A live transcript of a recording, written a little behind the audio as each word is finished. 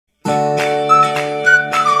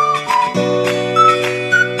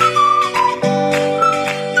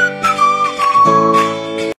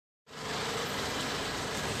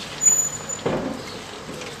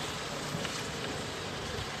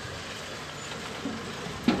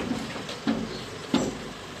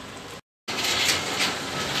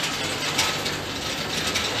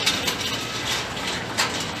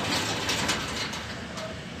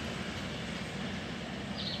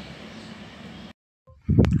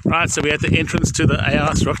Right, so we're at the entrance to the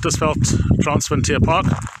AS Richtersveld Transfrontier Park.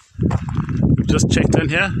 We've just checked in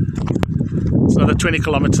here. It's another 20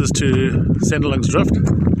 kilometers to Drift.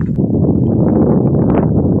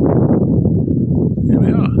 Here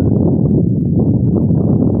we are.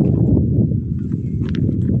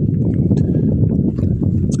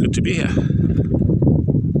 It's good to be here.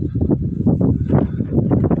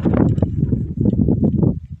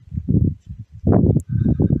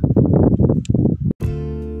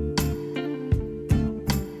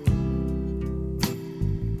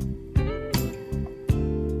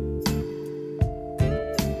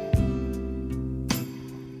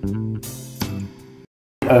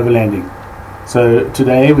 Overlanding. So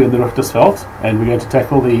today we're in the Richtersveld and we're going to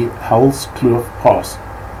tackle the Helskloof Pass.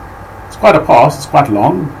 It's quite a pass, it's quite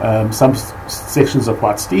long. Some sections are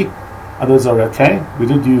quite steep, others are okay. We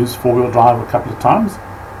did use four-wheel drive a couple of times.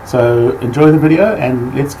 So enjoy the video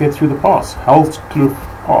and let's get through the pass. Helskloof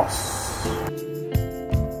Pass.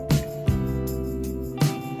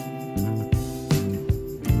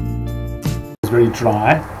 It was very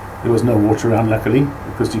dry. There was no water around, luckily,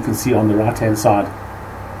 because you can see on the right hand side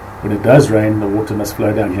when it does rain, the water must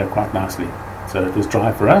flow down here quite nicely. So it was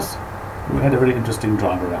dry for us. We had a very interesting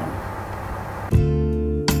drive around.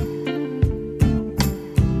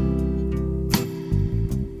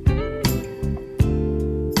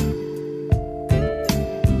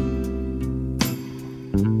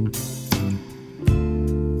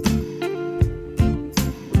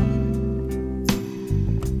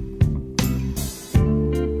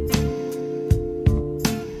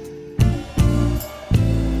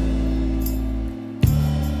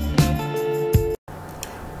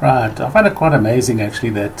 Right, I find it quite amazing actually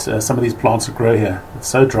that some of these plants that grow here. It's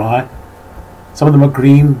so dry. Some of them are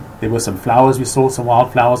green. There were some flowers, we saw some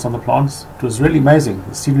wildflowers on the plants. It was really amazing.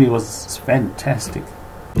 The scenery was fantastic.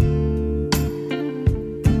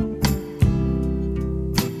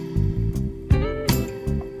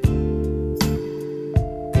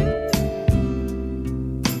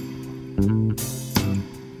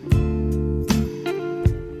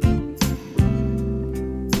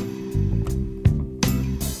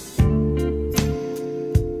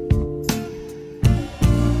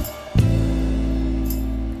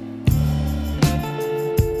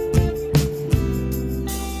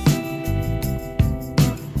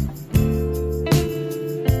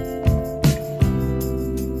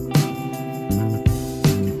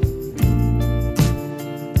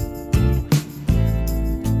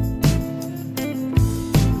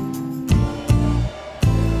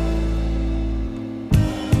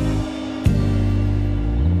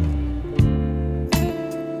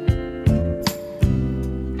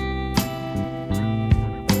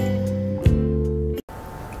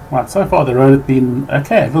 Right, so far the road had been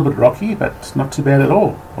okay, a little bit rocky, but not too bad at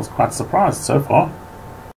all. I was quite surprised so far.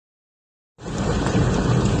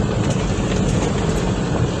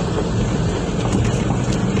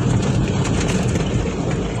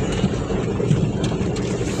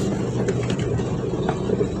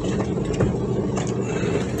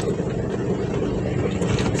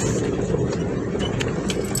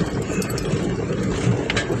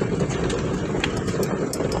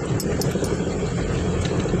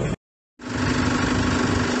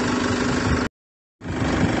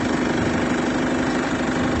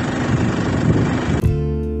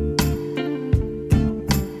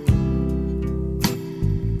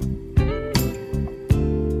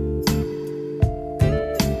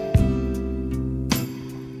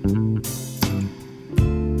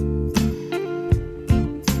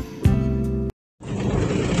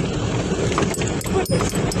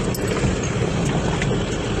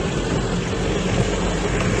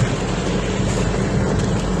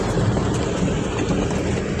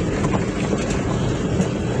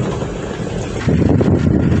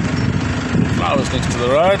 Flowers next to the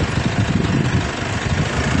road.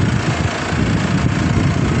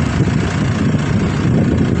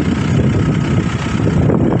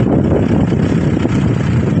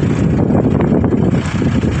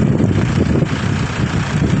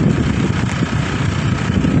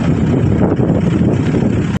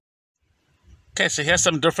 Okay, so here's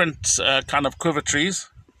some different kind of quiver trees.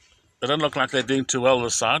 They don't look like they're doing too well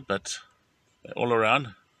this side, but they're all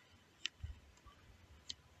around.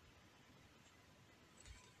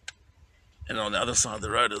 And on the other side of the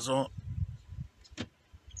road as well.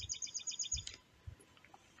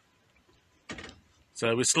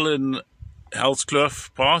 So we're still in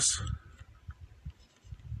Helskloof Pass.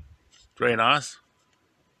 Very nice.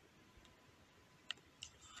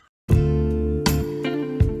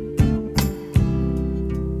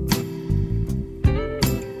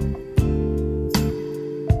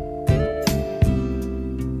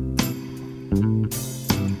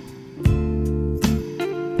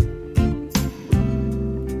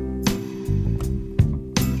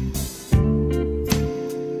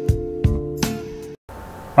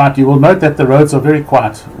 Right, you will note that the roads are very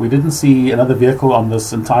quiet. We didn't see another vehicle on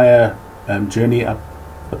this entire journey up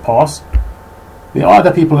the pass. There are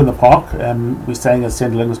other people in the park. We're staying at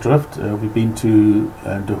Drift. We've been to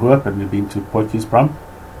De Hoop and we've been to Potjiesbram.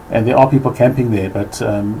 And there are people camping there, but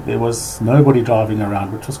there was nobody driving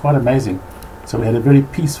around, which was quite amazing. So we had a very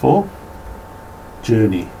peaceful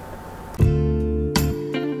journey.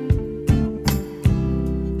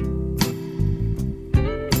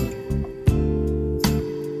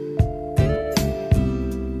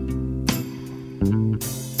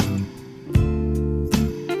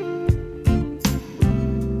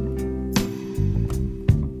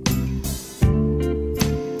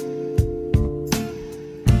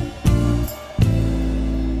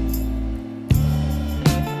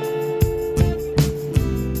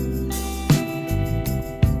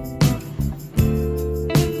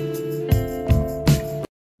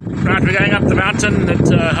 Right, we're going up the mountain at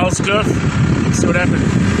Helskloof. Let's see what happens.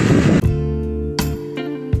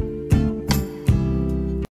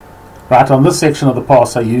 Right, on this section of the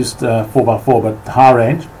pass I used 4x4, but high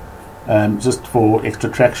range, just for extra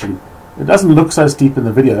traction. It doesn't look so steep in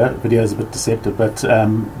the video. The video is a bit deceptive, but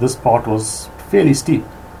this part was fairly steep.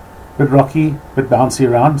 A bit rocky, a bit bouncy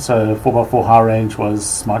around, so 4x4 high range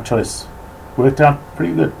was my choice. Worked out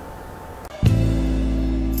pretty good.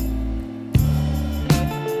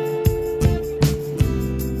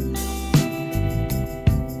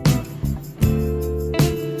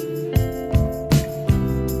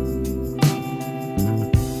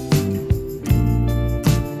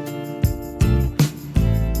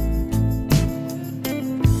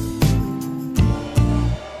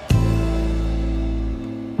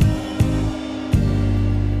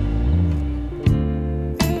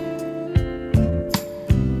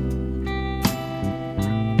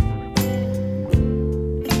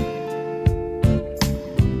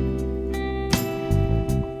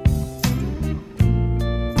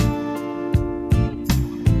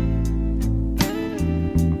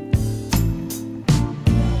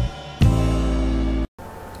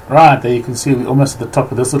 Right, there you can see we're almost at the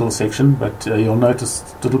top of this little section, but you'll notice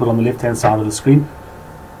a little bit on the left hand side of the screen,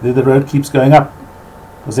 there the road keeps going up.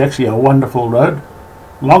 It was actually a wonderful road,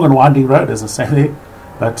 long and winding road as I say there,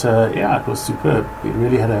 but yeah, it was superb. We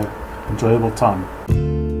really had an enjoyable time.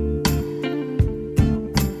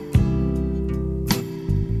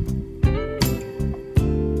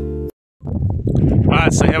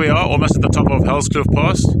 Right, so here we are, almost at the top of Helskloof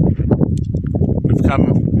Pass. We've come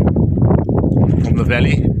from the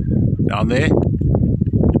valley down there,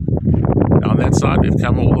 down that side. We've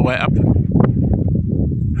come all the way up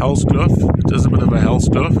Helskloof. It is a bit of a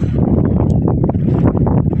Helskloof,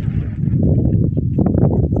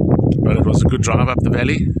 but it was a good drive up the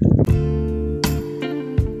valley.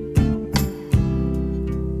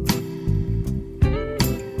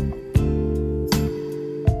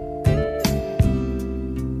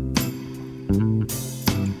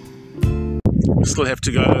 We still have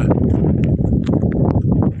to go a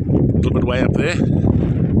little bit way up there, so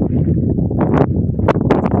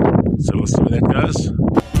we'll see where that goes.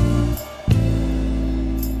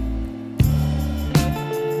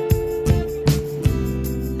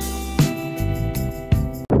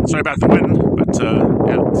 Sorry about the wind, but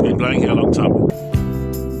yeah, it's been blowing here a long time.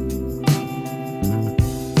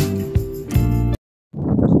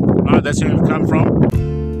 Right, that's where we've come from.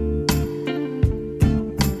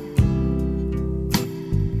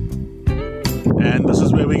 And this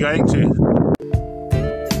is where we're going to.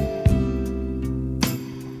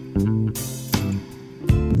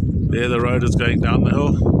 There the road is going down the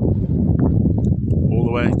hill, all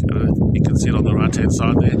the way. You can see it on the right hand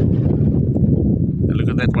side there. And look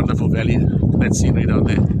at that wonderful valley, look at that scenery down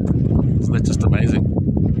there. Isn't that just amazing?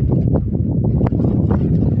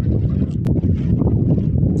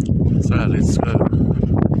 So let's go.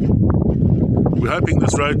 We're hoping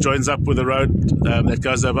this road joins up with the road that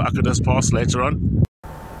goes over Akkedis Pass later on.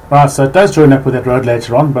 Right, so it does join up with that road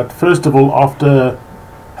later on, but first of all, after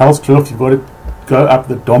Helskloof, you've got to go up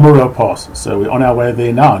the Domorough Pass. So we're on our way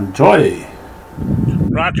there now. Enjoy!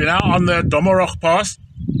 Right, we're now on the Domorough Pass.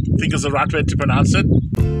 I think is the right way to pronounce it.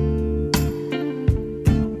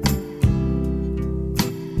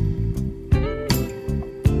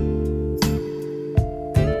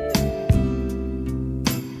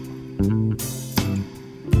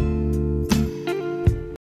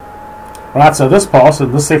 Right, so this pass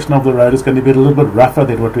and this section of the road is going to be a little bit rougher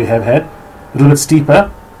than what we have had, a little bit steeper,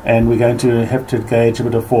 and we're going to have to engage a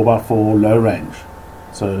bit of 4x4 low range.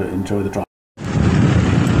 So enjoy the drive.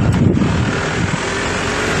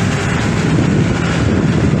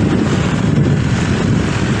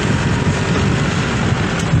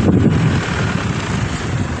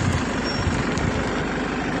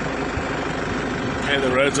 Okay,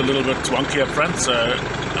 the road's a little bit wonky up front, so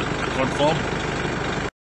I can't film.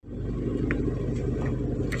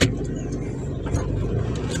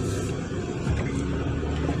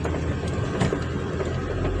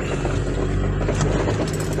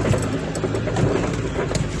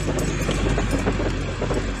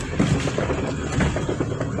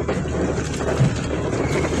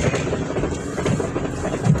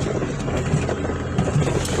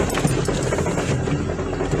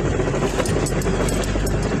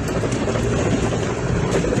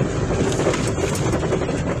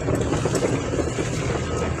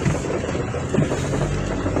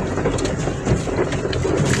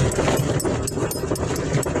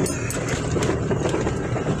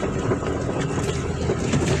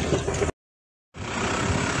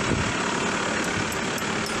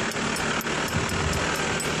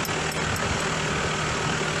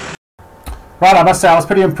 Right, I must say I was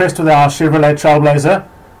pretty impressed with our Chevrolet Trailblazer.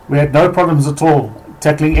 We had no problems at all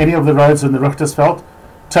tackling any of the roads in the Richtersveld,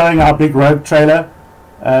 towing our big road trailer.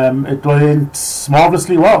 It went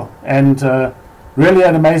marvelously well, and really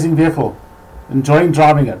an amazing vehicle. Enjoying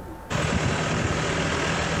driving it.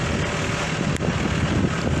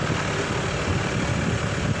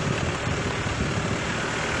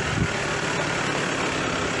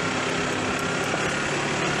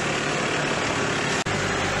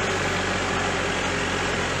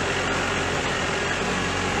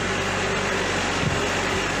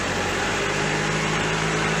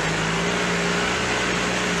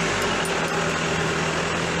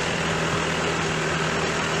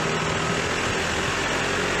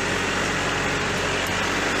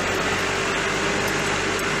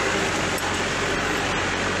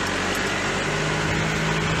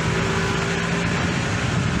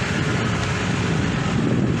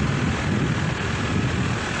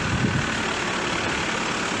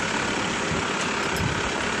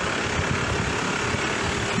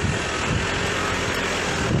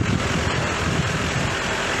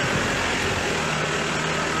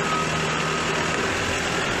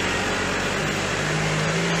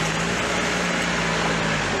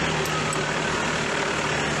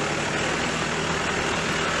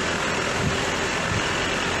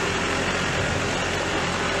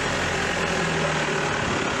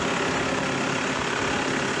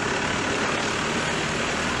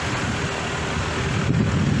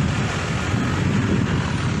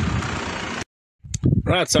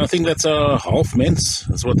 Right, so I think that's a half mince,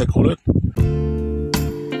 that's what they call it.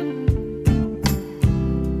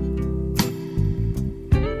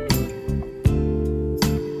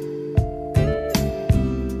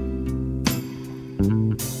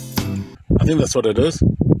 I think that's what it is.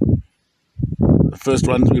 The first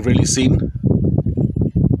ones we've really seen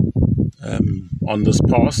on this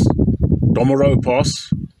pass, Domorough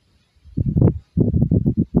Pass.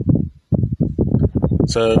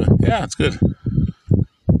 So yeah, it's good.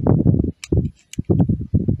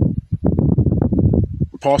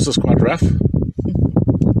 The pass is quite rough,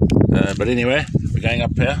 but anyway, we're going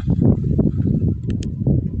up here.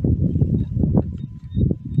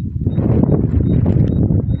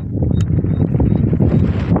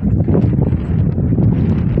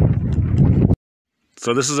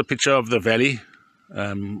 So this is a picture of the valley.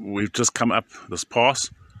 We've just come up this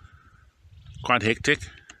pass, quite hectic,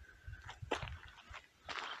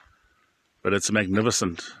 but it's a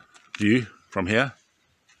magnificent view from here.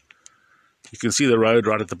 You can see the road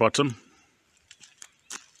right at the bottom.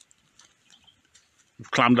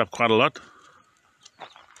 We've climbed up quite a lot,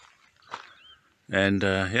 and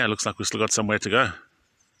yeah, it looks like we've still got somewhere to go.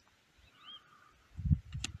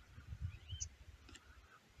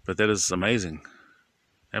 But that is amazing.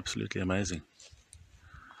 Absolutely amazing.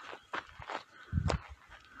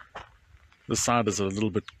 This side is a little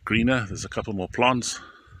bit greener. There's a couple more plants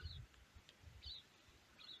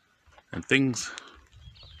and things.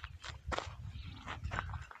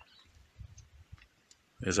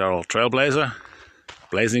 There's our old trailblazer,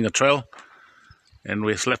 blazing a trail, and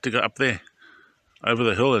we still have to go up there, over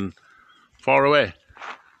the hill and far away.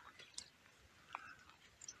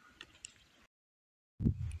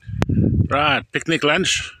 Right, picnic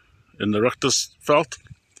lunch in the Richtersveld,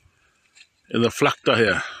 in the vlakte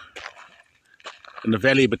here, in the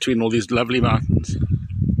valley between all these lovely mountains.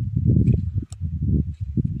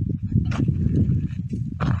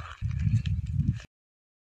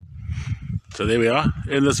 So there we are,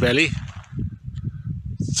 in this valley.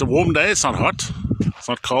 It's a warm day, it's not hot, it's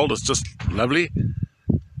not cold, it's just lovely.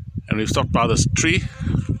 And we've stopped by this tree.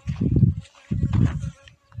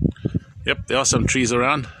 Yep, there are some trees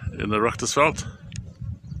around in the Richtersveld,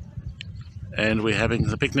 and we're having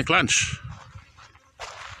the picnic lunch.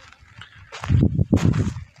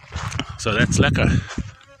 So that's lekker.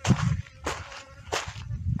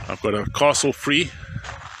 I've got a castle free.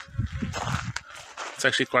 It's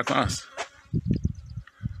actually quite nice.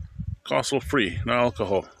 Castle free, no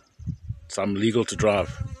alcohol. So I'm legal to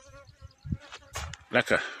drive.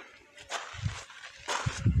 Lekker.